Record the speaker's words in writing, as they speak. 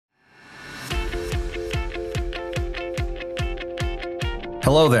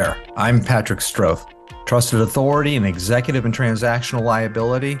Hello there. I'm Patrick Stroth, trusted authority in executive and transactional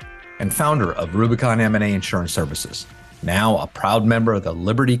liability and founder of Rubicon M&A Insurance Services, now a proud member of the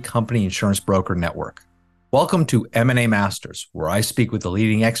Liberty Company Insurance Broker Network. Welcome to M&A Masters, where I speak with the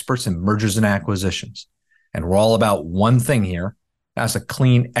leading experts in mergers and acquisitions. And we're all about one thing here, that's a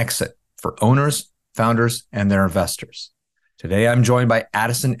clean exit for owners, founders, and their investors. Today, I'm joined by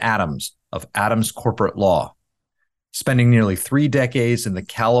Addison Adams of Adams Corporate Law. Spending nearly 3 decades in the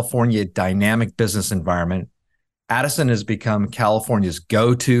California dynamic business environment, Addison has become California's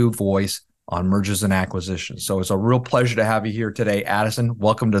go-to voice on mergers and acquisitions. So it's a real pleasure to have you here today, Addison.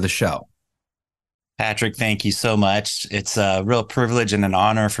 Welcome to the show. Patrick, thank you so much. It's a real privilege and an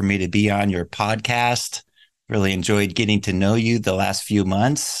honor for me to be on your podcast. Really enjoyed getting to know you the last few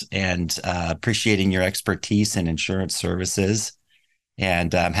months and appreciating your expertise in insurance services.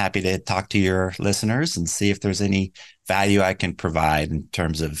 And I'm happy to talk to your listeners and see if there's any value I can provide in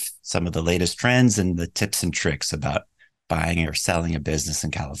terms of some of the latest trends and the tips and tricks about buying or selling a business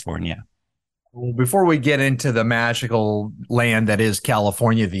in California. Well, before we get into the magical land that is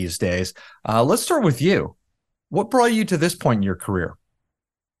California these days, let's start with you. What brought you to this point in your career?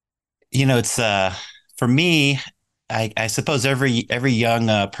 You know, it's for me, I suppose every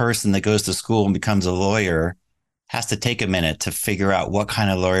young person that goes to school and becomes a lawyer has to take a minute to figure out what kind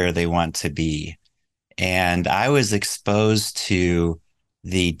of lawyer they want to be. And I was exposed to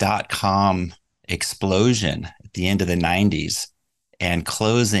the dot-com explosion at the end of the 90s and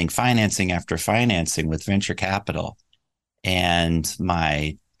closing financing after financing with venture capital. And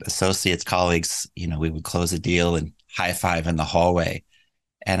my associates, colleagues, we would close a deal and high five in the hallway.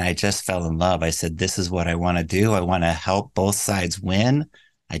 And I just fell in love. I said, this is what I want to do. I want to help both sides win.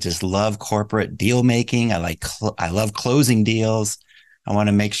 I just love corporate deal making. I love closing deals. I want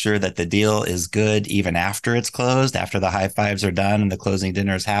to make sure that the deal is good even after it's closed, after the high fives are done and the closing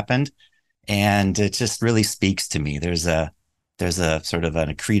dinner has happened. And it just really speaks to me. There's a sort of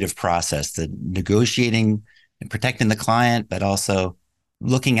an accretive process, the negotiating and protecting the client, but also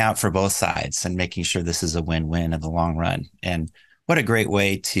looking out for both sides and making sure this is a win-win in the long run. And what a great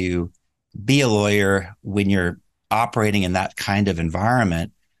way to be a lawyer when you're operating in that kind of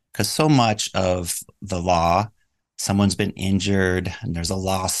environment, because so much of the law, someone's been injured and there's a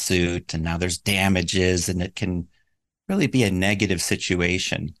lawsuit and now there's damages and it can really be a negative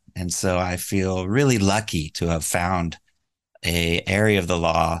situation. And so I feel really lucky to have found a area of the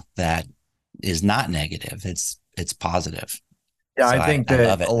law that is not negative. It's positive. Yeah, So I think I that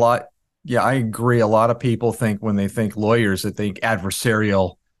love it. I agree. A lot of people think when they think lawyers, they think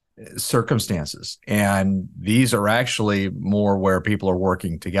adversarial circumstances. And these are actually more where people are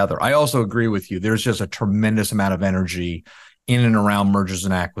working together. I also agree with you. There's just a tremendous amount of energy in and around mergers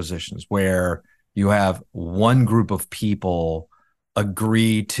and acquisitions where you have one group of people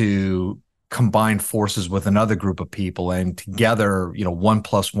agree to combine forces with another group of people, and together, 1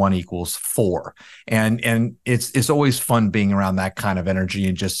 + 1 = 4. And it's always fun being around that kind of energy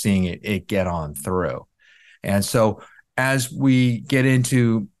and just seeing it get on through. And so as we get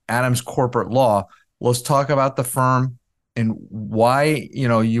into Adams Corporate Law, let's talk about the firm and why,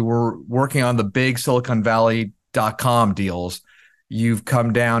 you were working on the big Silicon Valley.com deals. You've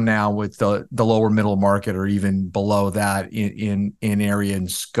come down now with the lower middle market or even below that in area and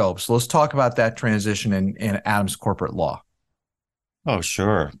scope. So let's talk about that transition in Adams Corporate Law. Oh,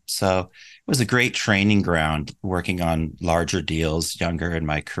 sure. So it was a great training ground working on larger deals younger in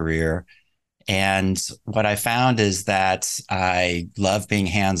my career. And what I found is that I love being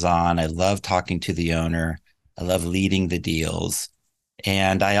hands-on. I love talking to the owner. I love leading the deals.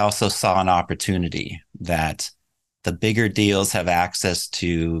 And I also saw an opportunity that the bigger deals have access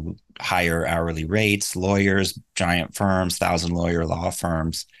to higher hourly rates, lawyers, giant firms, 1,000-lawyer law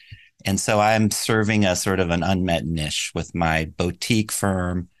firms. And so I'm serving a sort of an unmet niche with my boutique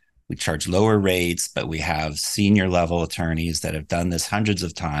firm. We charge lower rates, but we have senior level attorneys that have done this hundreds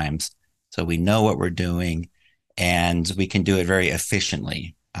of times. So we know what we're doing and we can do it very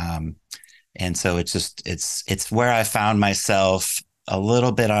efficiently. And so it's where I found myself a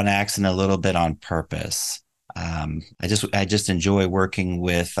little bit on accident, a little bit on purpose. I just enjoy working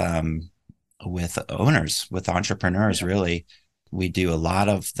with owners, with entrepreneurs, really. We do a lot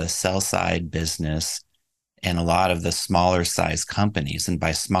of the sell side business and a lot of the smaller size companies. And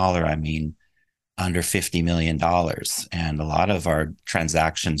by smaller, I mean under $50 million. And a lot of our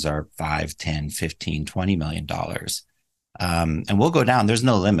transactions are 5, 10, 15, $20 million. And we'll go down. There's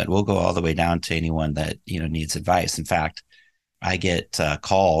no limit. We'll go all the way down to anyone that, needs advice. In fact, I get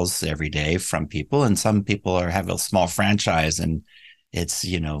calls every day from people, and some people have a small franchise and it's,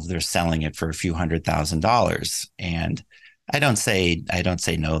 they're selling it for a few $100,000. And I don't say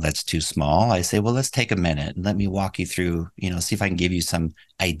no, that's too small. I say, well, let's take a minute and let me walk you through, see if I can give you some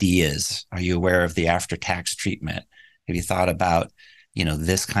ideas. Are you aware of the after tax treatment? Have you thought about,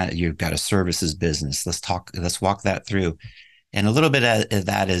 this kind of, you've got a services business. Let's walk that through. And a little bit of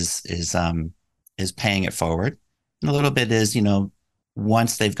that is paying it forward. And a little bit is,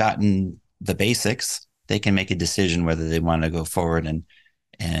 once they've gotten the basics, they can make a decision whether they want to go forward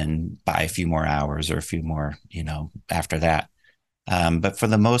and buy a few more hours or a few more, after that. But for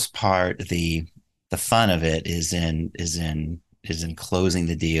the most part, the fun of it is in closing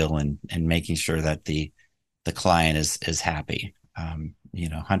the deal and making sure that the client is happy.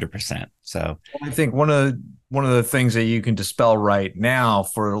 100%. So I think one of the things that you can dispel right now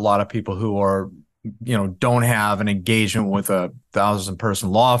for a lot of people who are, don't have an engagement with a 1,000-person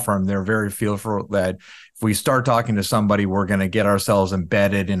law firm, they're very fearful that if we start talking to somebody, we're going to get ourselves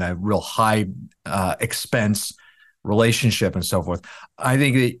embedded in a real high expense relationship and so forth. I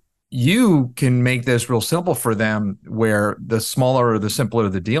think that you can make this real simple for them, where the smaller or the simpler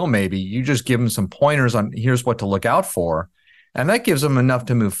the deal may be, you just give them some pointers on here's what to look out for. And that gives them enough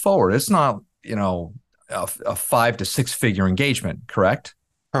to move forward. It's not, a 5 to 6 figure engagement, correct?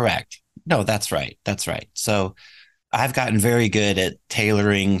 correct. No, that's right. That's right. So I've gotten very good at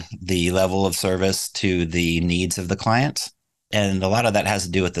tailoring the level of service to the needs of the client. And a lot of that has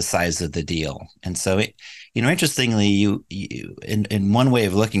to do with the size of the deal. And so, interestingly, you in one way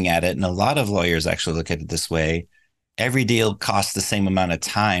of looking at it, and a lot of lawyers actually look at it this way, every deal costs the same amount of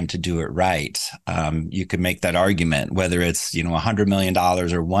time to do it right. You could make that argument, whether it's, $100 million or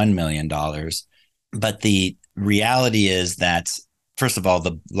 $1 million. But the reality is that, first of all,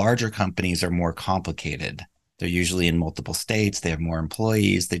 the larger companies are more complicated. They're usually in multiple states. They have more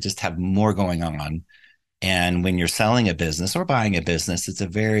employees. They just have more going on. And when you're selling a business or buying a business,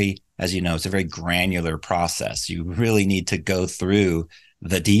 as you know, it's a very granular process. You really need to go through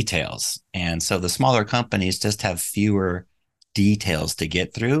the details. And so the smaller companies just have fewer details to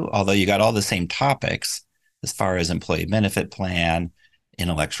get through, although you got all the same topics as far as employee benefit plan,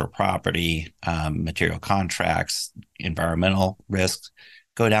 intellectual property, material contracts, environmental risks,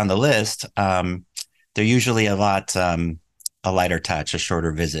 go down the list. They're usually a lighter touch, a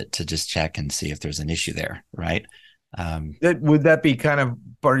shorter visit to just check and see if there's an issue there, right? Would that be kind of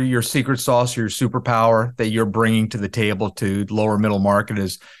part of your secret sauce, your superpower that you're bringing to the table to lower middle market,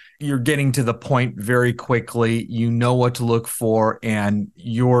 is you're getting to the point very quickly, you know what to look for, and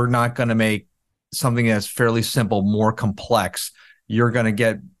you're not going to make something that's fairly simple more complex. You're going to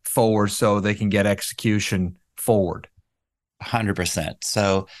get forward so they can get execution forward. 100%.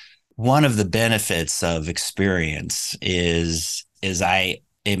 So one of the benefits of experience is I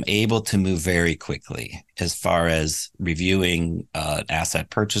am able to move very quickly as far as reviewing an asset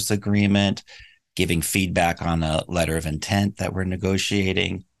purchase agreement, giving feedback on a letter of intent that we're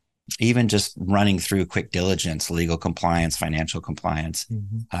negotiating, even just running through quick diligence, legal compliance, financial compliance.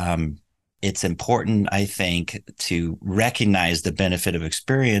 It's important, I think, to recognize the benefit of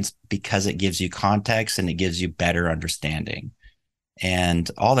experience because it gives you context and it gives you better understanding. And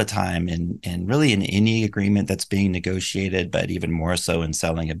all the time, and really in any agreement that's being negotiated, but even more so in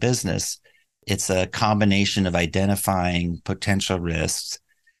selling a business, it's a combination of identifying potential risks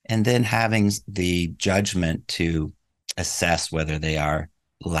and then having the judgment to assess whether they are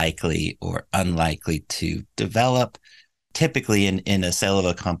likely or unlikely to develop. Typically, in a sale of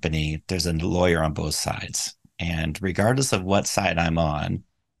a company, there's a lawyer on both sides. And regardless of what side I'm on,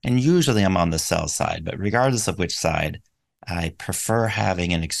 and usually I'm on the sell side, but regardless of which side, I prefer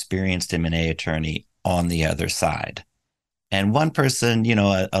having an experienced M&A attorney on the other side. And one person,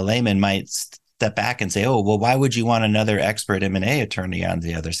 a layman might step back and say, oh, well, why would you want another expert M&A attorney on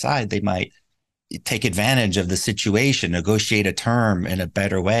the other side? They might take advantage of the situation, negotiate a term in a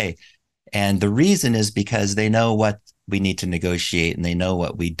better way. And the reason is because they know what we need to negotiate and they know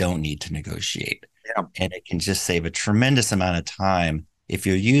what we don't need to negotiate. Yeah. And it can just save a tremendous amount of time. If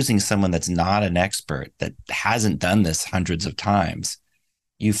you're using someone that's not an expert, that hasn't done this hundreds of times,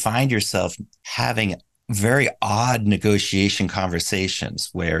 you find yourself having very odd negotiation conversations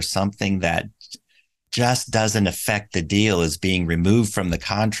where something that just doesn't affect the deal is being removed from the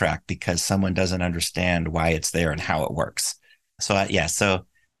contract because someone doesn't understand why it's there and how it works. So, so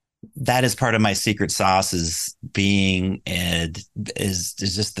that is part of my secret sauce, is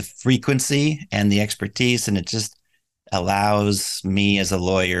just the frequency and the expertise. And it just allows me as a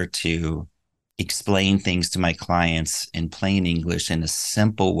lawyer to explain things to my clients in plain English, in a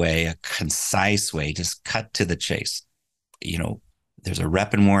simple way, a concise way, just cut to the chase. There's a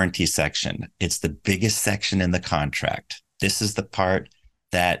rep and warranty section. It's the biggest section in the contract. This is the part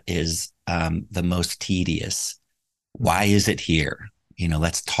that is the most tedious. Why is it here?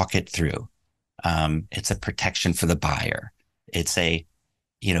 Let's talk it through. It's a protection for the buyer. It's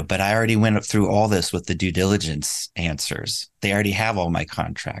but I already went through all this with the due diligence answers. They already have all my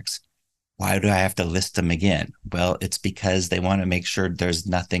contracts. Why do I have to list them again? Well, it's because they want to make sure there's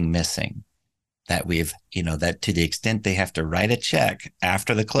nothing missing, that that to the extent they have to write a check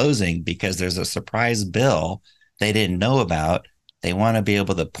after the closing because there's a surprise bill they didn't know about, they want to be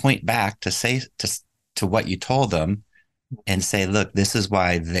able to point back to what you told them and say, look, this is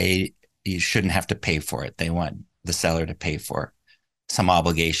why you shouldn't have to pay for it. They want the seller to pay for some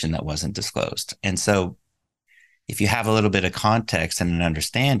obligation that wasn't disclosed. And so if you have a little bit of context and an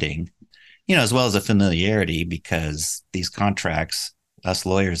understanding, as well as a familiarity, because these contracts, us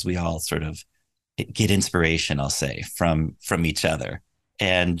lawyers, we all sort of get inspiration, I'll say, from each other.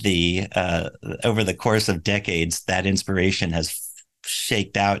 And over the course of decades, that inspiration has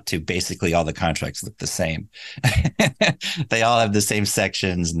shaked out to basically all the contracts look the same. They all have the same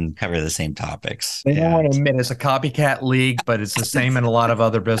sections and cover the same topics. They don't want to admit it's a copycat league, but it's the same in a lot of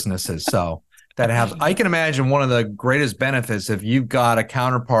other businesses. So I can imagine one of the greatest benefits if you've got a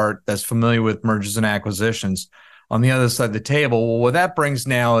counterpart that's familiar with mergers and acquisitions on the other side of the table. Well, what that brings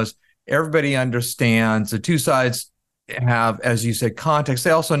now is everybody understands the two sides have, as you said, context.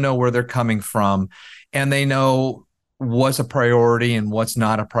 They also know where they're coming from, and they know what's a priority and what's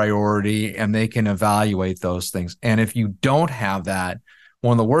not a priority, and they can evaluate those things. And if you don't have that,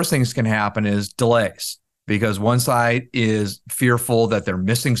 one of the worst things can happen is delays, because one side is fearful that they're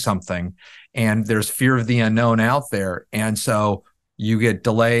missing something, and there's fear of the unknown out there. And so you get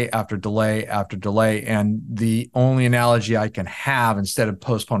delay after delay after delay. And the only analogy I can have instead of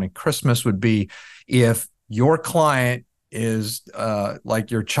postponing Christmas would be if your client is like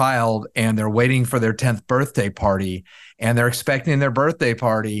your child and they're waiting for their 10th birthday party and they're expecting their birthday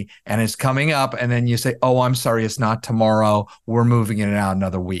party and it's coming up, and then you say, oh, I'm sorry, it's not tomorrow, we're moving it out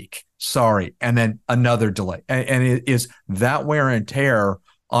another week, sorry, and then another delay. And it is that wear and tear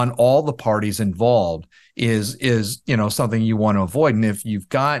on all the parties involved is something you want to avoid. And if you've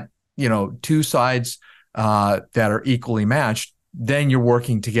got two sides that are equally matched, then you're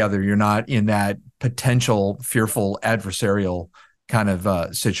working together. You're not in that potential fearful adversarial kind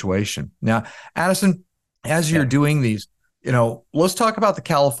of situation. Now, Addison, as you're doing these, let's talk about the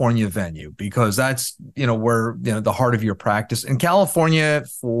California venue, because that's, where, the heart of your practice. In California,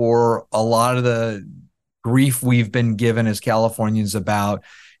 for a lot of the grief we've been given as Californians about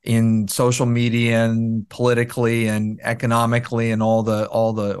in social media and politically and economically and all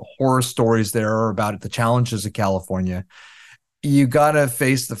the horror stories there are about it, the challenges of California, you got to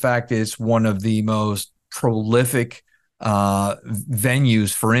face the fact that it's one of the most prolific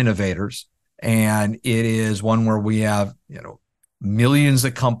venues for innovators. And it is one where we have, millions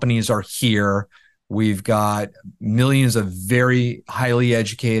of companies are here. We've got millions of very highly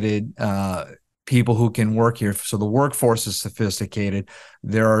educated people who can work here. So the workforce is sophisticated.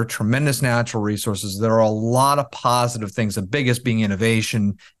 There are tremendous natural resources. There are a lot of positive things, the biggest being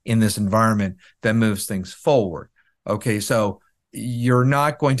innovation in this environment that moves things forward. Okay, so you're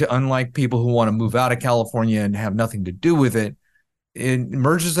not going to, unlike people who want to move out of California and have nothing to do with it, in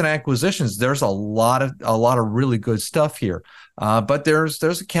mergers and acquisitions, there's a lot of really good stuff here. But there's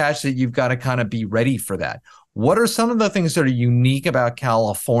a catch that you've got to kind of be ready for that. What are some of the things that are unique about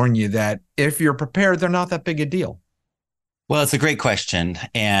California that, if you're prepared, they're not that big a deal? Well, it's a great question.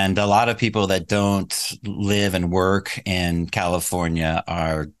 And a lot of people that don't live and work in California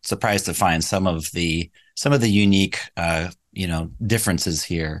are surprised to find some of the unique differences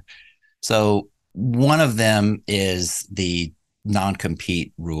here. So one of them is the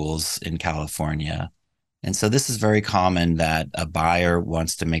non-compete rules in California. And so this is very common, that a buyer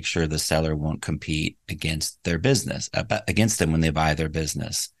wants to make sure the seller won't compete against their business, against them when they buy their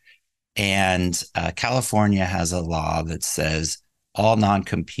business. And California has a law that says all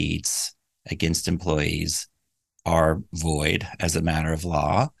non-competes against employees are void as a matter of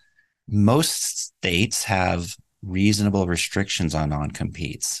law. Most states have reasonable restrictions on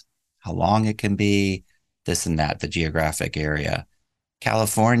non-competes, how long it can be, this and that, the geographic area.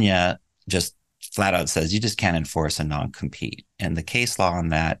 California just flat out says you just can't enforce a non-compete. And the case law on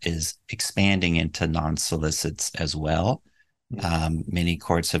that is expanding into non-solicits as well. Many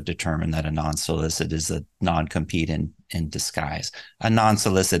courts have determined that a non-solicit is a non-compete in disguise. A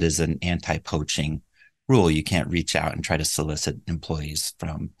non-solicit is an anti-poaching rule. You can't reach out and try to solicit employees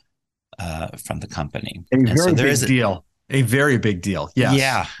from the company. A very big deal. A very big deal.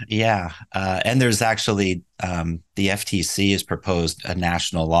 Yes. Yeah. And there's actually the FTC has proposed a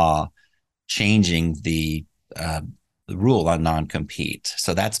national law changing the rule on non-compete.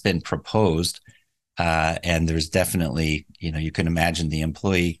 So that's been proposed. And there's definitely, you can imagine the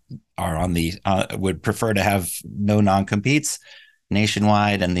employee are on the would prefer to have no non-competes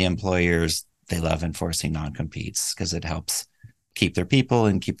nationwide, and the employers, they love enforcing non-competes because it helps keep their people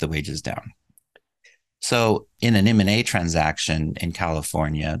and keep the wages down. So in an M&A transaction in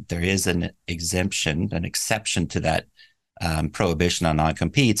California, there is an exemption, an exception to that prohibition on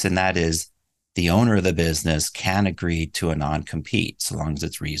non-competes, and that is the owner of the business can agree to a non-compete so long as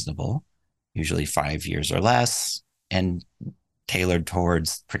it's reasonable, usually 5 years or less, and tailored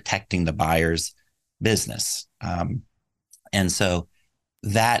towards protecting the buyer's business. And so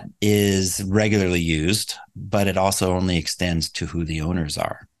that is regularly used, but it also only extends to who the owners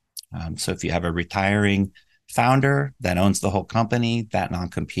are. So if you have a retiring founder that owns the whole company, that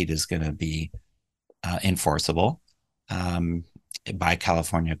non-compete is going to be enforceable by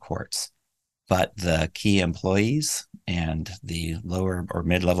California courts. But the key employees and the lower or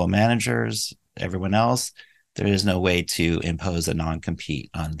mid-level managers, everyone else, there is no way to impose a non-compete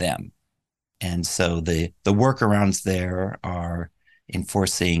on them. And so the workarounds there are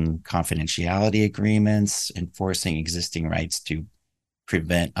enforcing confidentiality agreements, enforcing existing rights to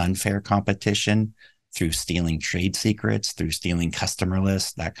prevent unfair competition through stealing trade secrets, through stealing customer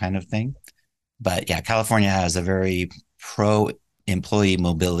lists, that kind of thing. But yeah, California has a very pro-employee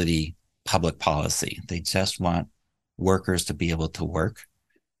mobility public policy. They just want workers to be able to work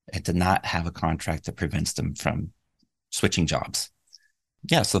and to not have a contract that prevents them from switching jobs.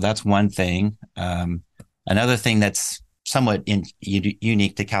 Yeah, so that's one thing. Another thing that's somewhat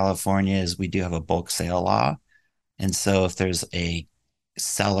unique to California is we do have a bulk sale law. And so if there's a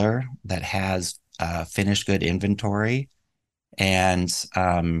seller that has finished good inventory and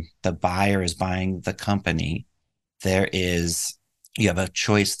the buyer is buying the company, you have a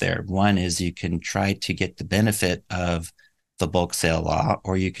choice there. One is you can try to get the benefit of the bulk sale law,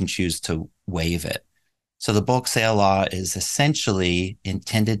 or you can choose to waive it. So the bulk sale law is essentially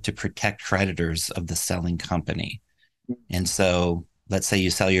intended to protect creditors of the selling company. And so let's say you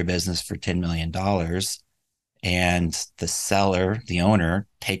sell your business for $10 million and the seller, the owner,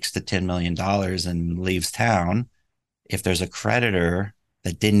 takes the $10 million and leaves town. If there's a creditor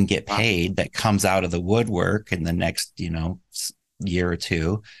that didn't get paid that comes out of the woodwork in the next, year or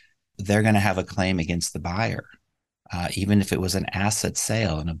two, they're going to have a claim against the buyer, even if it was an asset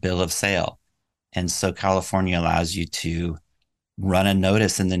sale and a bill of sale. And so California allows you to run a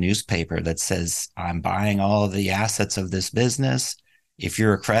notice in the newspaper that says, I'm buying all of the assets of this business. If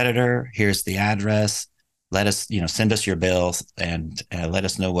you're a creditor, here's the address. Let us, send us your bills and let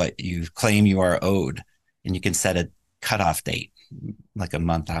us know what you claim you are owed. And you can set a cutoff date, like a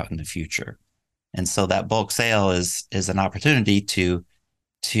month out in the future. And so that bulk sale is an opportunity to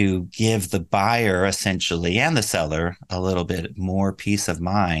give the buyer essentially and the seller a little bit more peace of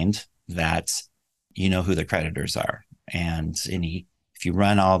mind that you know who the creditors are. And if you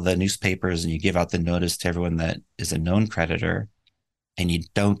run all the newspapers and you give out the notice to everyone that is a known creditor and you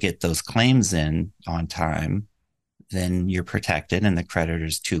don't get those claims in on time, then you're protected and the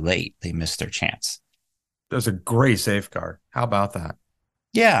creditor's too late. They missed their chance. That's a great safeguard. How about that?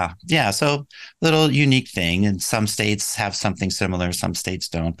 Yeah. Yeah. So little unique thing. And some states have something similar, some states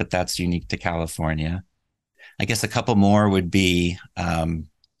don't, but that's unique to California. I guess a couple more would be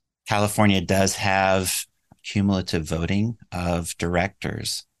California does have cumulative voting of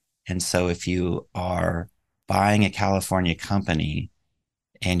directors. And so if you are buying a California company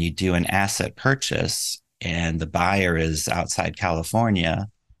and you do an asset purchase and the buyer is outside California,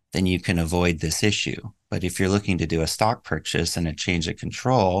 then you can avoid this issue. But if you're looking to do a stock purchase and a change of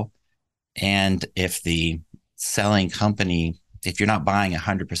control, and if the selling company, if you're not buying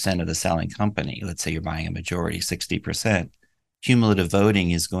 100% of the selling company, let's say you're buying a majority, 60%, cumulative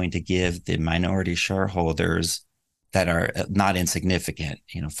voting is going to give the minority shareholders that are not insignificant,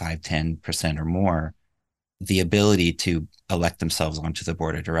 5, 10% or more, the ability to elect themselves onto the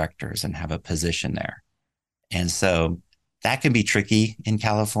board of directors and have a position there. And so that can be tricky in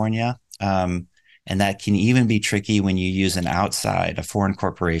California. And that can even be tricky when you use a foreign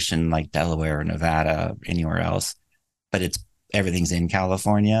corporation like Delaware or Nevada, anywhere else, but everything's in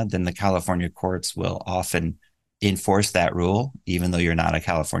California. Then the California courts will often enforce that rule, even though you're not a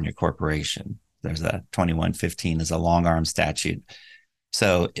California corporation. There's a 2115 is a long arm statute.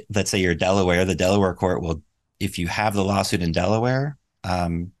 So let's say you're Delaware, the Delaware court will, if you have the lawsuit in Delaware,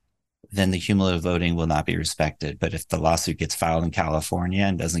 then the cumulative voting will not be respected. But if the lawsuit gets filed in California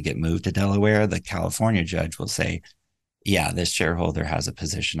and doesn't get moved to Delaware, the California judge will say, yeah, this shareholder has a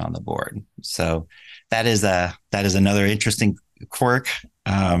position on the board. So that is another interesting quirk.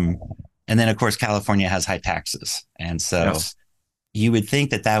 And then, of course, California has high taxes. And so you would think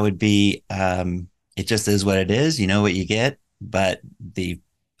that would be it just is what it is. You know what you get, but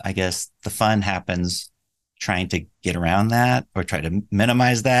I guess the fun happens trying to get around that or try to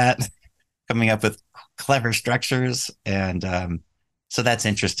minimize that, coming up with clever structures. And so that's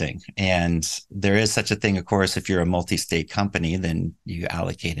interesting. And there is such a thing, of course, if you're a multi-state company, then you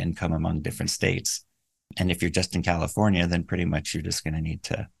allocate income among different states. And if you're just in California, then pretty much you're just going to need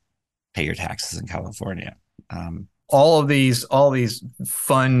to pay your taxes in California. All these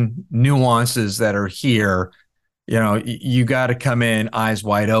fun nuances that are here, you got to come in eyes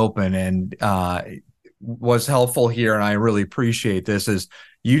wide open. And what's helpful here, and I really appreciate this, is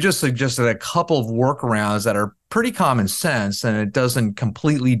you just suggested a couple of workarounds that are pretty common sense, and it doesn't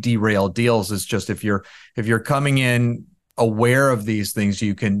completely derail deals. It's just if you're coming in aware of these things,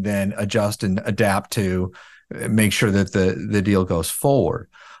 you can then adjust and adapt to make sure that the deal goes forward.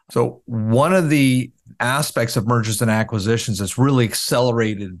 So one of the aspects of mergers and acquisitions that's really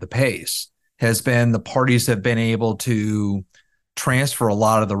accelerated the pace has been the parties have been able to transfer a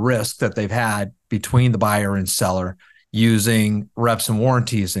lot of the risk that they've had between the buyer and seller using Reps and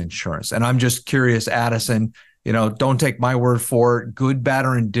Warranties Insurance. And I'm just curious, Addison, don't take my word for it, good, bad,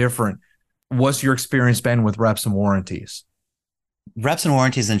 or indifferent. What's your experience been with Reps and Warranties? Reps and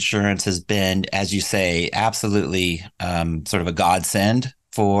Warranties Insurance has been, as you say, absolutely sort of a godsend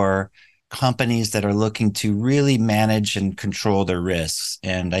for companies that are looking to really manage and control their risks.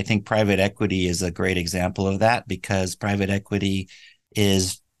 And I think private equity is a great example of that, because private equity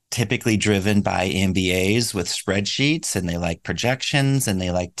is typically driven by MBAs with spreadsheets, and they like projections, and they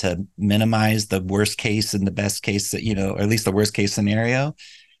like to minimize the worst case and the best case, or at least the worst case scenario.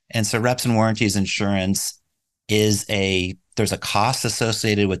 And so Reps and Warranties Insurance there's a cost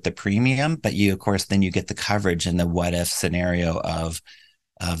associated with the premium, but of course, then you get the coverage in the what if scenario of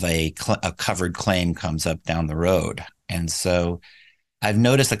a covered claim comes up down the road. And so I've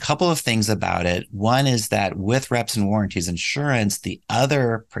noticed a couple of things about it. One is that with Reps and Warranties Insurance, the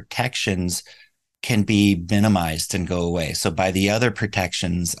other protections can be minimized and go away. So by the other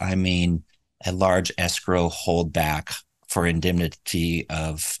protections, I mean a large escrow holdback for indemnity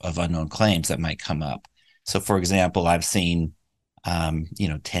of unknown claims that might come up. So for example, I've seen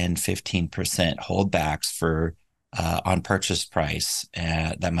 10-15% holdbacks for on purchase price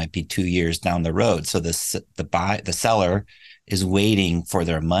that might be 2 years down the road. So the seller is waiting for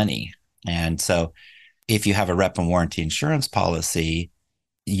their money. And so if you have a rep and warranty insurance policy,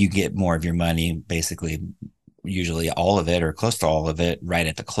 you get more of your money, basically, usually all of it or close to all of it, right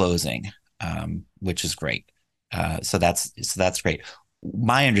at the closing, which is great. So that's great.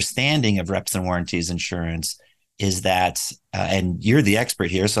 My understanding of Reps and Warranties Insurance is that, and you're the expert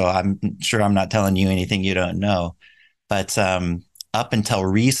here, so I'm sure I'm not telling you anything you don't know, but up until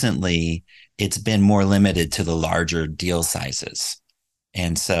recently, it's been more limited to the larger deal sizes.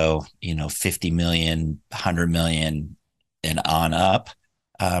 And so, 50 million, 100 million and on up,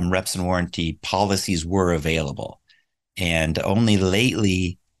 reps and warranty policies were available. And only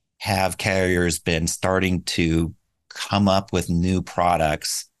lately have carriers been starting to come up with new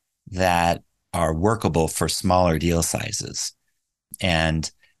products that are workable for smaller deal sizes.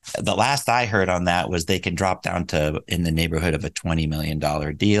 And the last I heard on that was they can drop down to in the neighborhood of a $20 million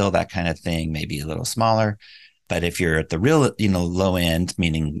deal, that kind of thing, maybe a little smaller. But if you're at the real, low end,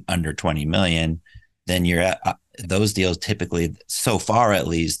 meaning under 20 million, then you're at those deals typically, so far at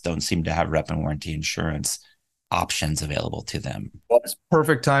least, don't seem to have rep and warranty insurance options available to them. Well, it's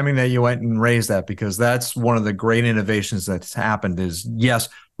perfect timing that you went and raised that, because that's one of the great innovations that's happened is, yes,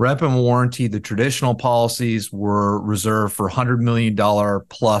 rep and warranty, the traditional policies were reserved for $100 million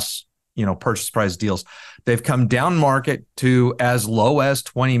plus, purchase price deals. They've come down market to as low as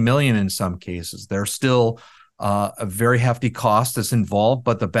 20 million in some cases. They're still a very hefty cost that's involved,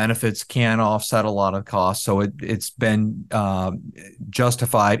 but the benefits can offset a lot of costs. So it's been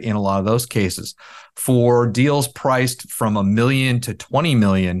justified in a lot of those cases. For deals priced from $1 million to 20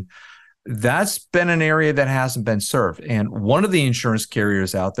 million, that's been an area that hasn't been served. And one of the insurance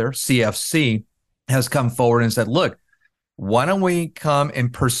carriers out there, CFC, has come forward and said, look, why don't we come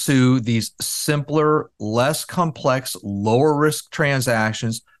and pursue these simpler, less complex, lower risk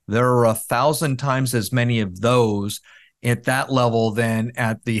transactions? There are 1,000 times as many of those at that level than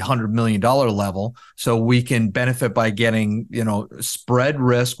at the $100 million level. So we can benefit by getting, spread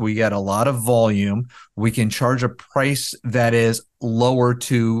risk. We get a lot of volume. We can charge a price that is lower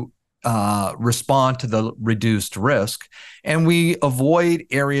to respond to the reduced risk. And we avoid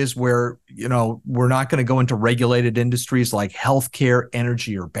areas where, we're not going to go into regulated industries like healthcare,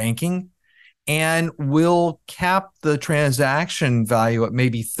 energy, or banking. And we'll cap the transaction value at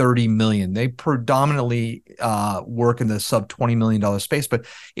maybe 30 million. They predominantly work in the sub $20 million space. But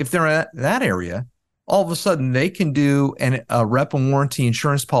if they're at that area, all of a sudden they can do a rep and warranty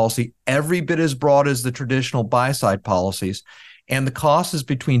insurance policy every bit as broad as the traditional buy side policies. And the cost is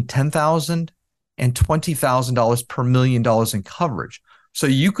between $10,000 and $20,000 per $1 million in coverage. So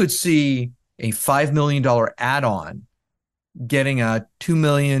you could see a $5 million add-on getting a $2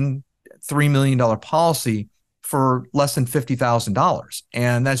 million, $3 million policy for less than $50,000.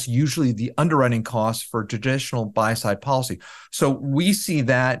 And that's usually the underwriting cost for traditional buy-side policy. So we see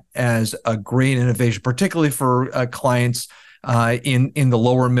that as a great innovation, particularly for clients in the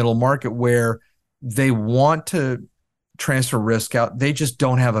lower middle market where they want to transfer risk out. They just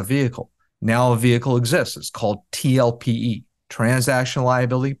don't have a vehicle. Now a vehicle exists. It's called TLPE, Transactional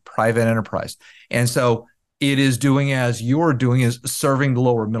Liability Private Enterprise. And so it is doing as you're doing, is serving the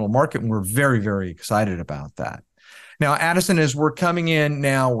lower middle market. And we're very, very excited about that. Now, Addison, as we're coming in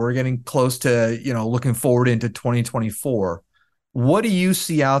now, we're getting close to, looking forward into 2024. What do you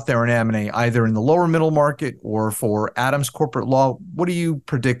see out there in M&A, either in the lower middle market or for Adams Corporate Law? What do you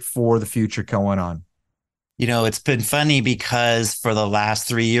predict for the future going on? It's been funny because for the last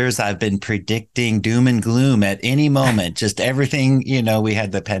 3 years, I've been predicting doom and gloom at any moment, just everything, we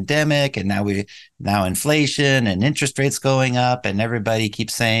had the pandemic and now inflation and interest rates going up, and everybody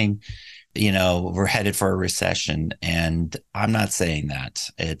keeps saying, we're headed for a recession. And I'm not saying that.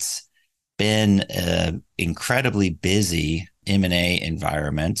 It's been an incredibly busy M&A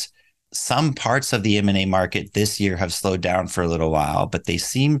environment. Some parts of the M&A market this year have slowed down for a little while, but they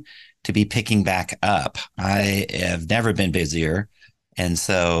seem to be picking back up. I have never been busier. And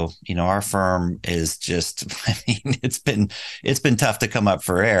so, our firm is just, it's been tough to come up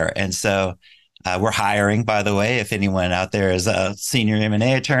for air. And so we're hiring, by the way, if anyone out there is a senior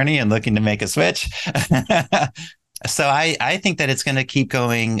M&A attorney and looking to make a switch. So I think that it's going to keep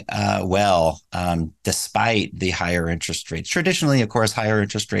going well, despite the higher interest rates. Traditionally, of course, higher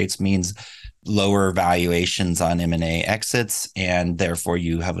interest rates means lower valuations on M&A exits, and therefore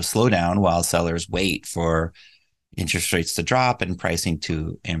you have a slowdown while sellers wait for interest rates to drop and pricing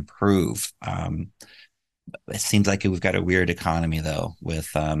to improve. It seems like we've got a weird economy, though, with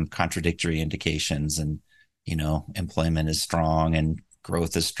contradictory indications, and employment is strong and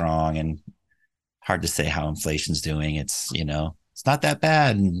growth is strong, and hard to say how inflation's doing. It's it's not that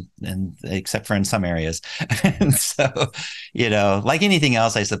bad, and except for in some areas. And so, like anything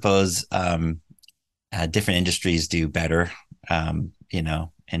else, I suppose, different industries do better, in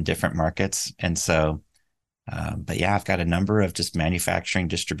different markets. And so, but yeah, I've got a number of just manufacturing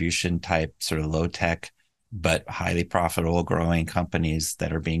distribution type, sort of low tech, but highly profitable growing companies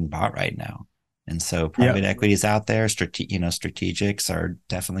that are being bought right now. And so private equity is out there. Strategics are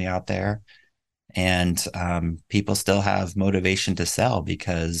definitely out there. And people still have motivation to sell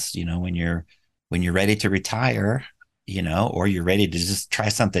because, when you're ready to retire, or you're ready to just try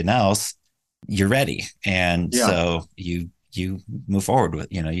something else, you're ready. And so you move forward with,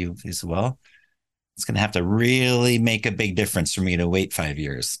 you say, well, it's going to have to really make a big difference for me to wait 5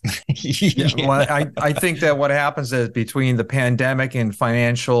 years. Well, I think that what happens is between the pandemic and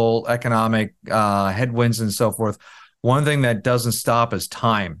financial economic headwinds and so forth, one thing that doesn't stop is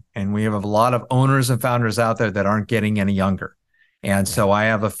time. And we have a lot of owners and founders out there that aren't getting any younger. And so I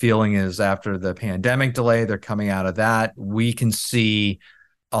have a feeling is after the pandemic delay, they're coming out of that. We can see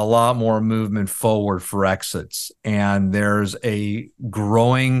a lot more movement forward for exits. And there's a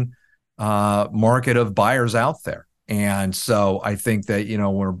growing market of buyers out there. And so I think that,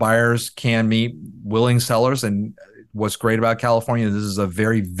 where buyers can meet willing sellers, and what's great about California, this is a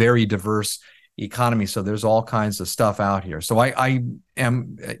very, very diverse economy. So there's all kinds of stuff out here. So I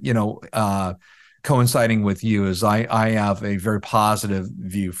am, coinciding with you as I have a very positive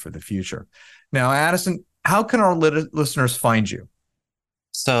view for the future. Now, Addison, how can our listeners find you?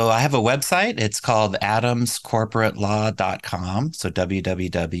 So I have a website. It's called adamscorporatelaw.com. So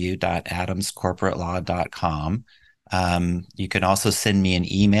www.adamscorporatelaw.com. You can also send me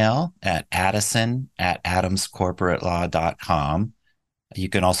an email at addison@adamscorporatelaw.com. You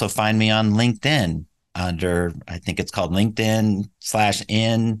can also find me on LinkedIn under, I think it's called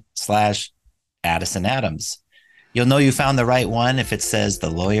LinkedIn/in/Addison Adams. You'll know you found the right one if it says the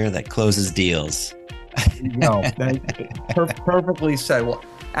lawyer that closes deals. No, perfectly said. Well,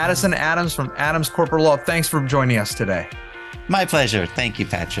 Addison Adams from Adams Corporate Law, thanks for joining us today. My pleasure. Thank you,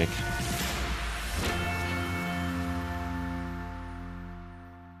 Patrick.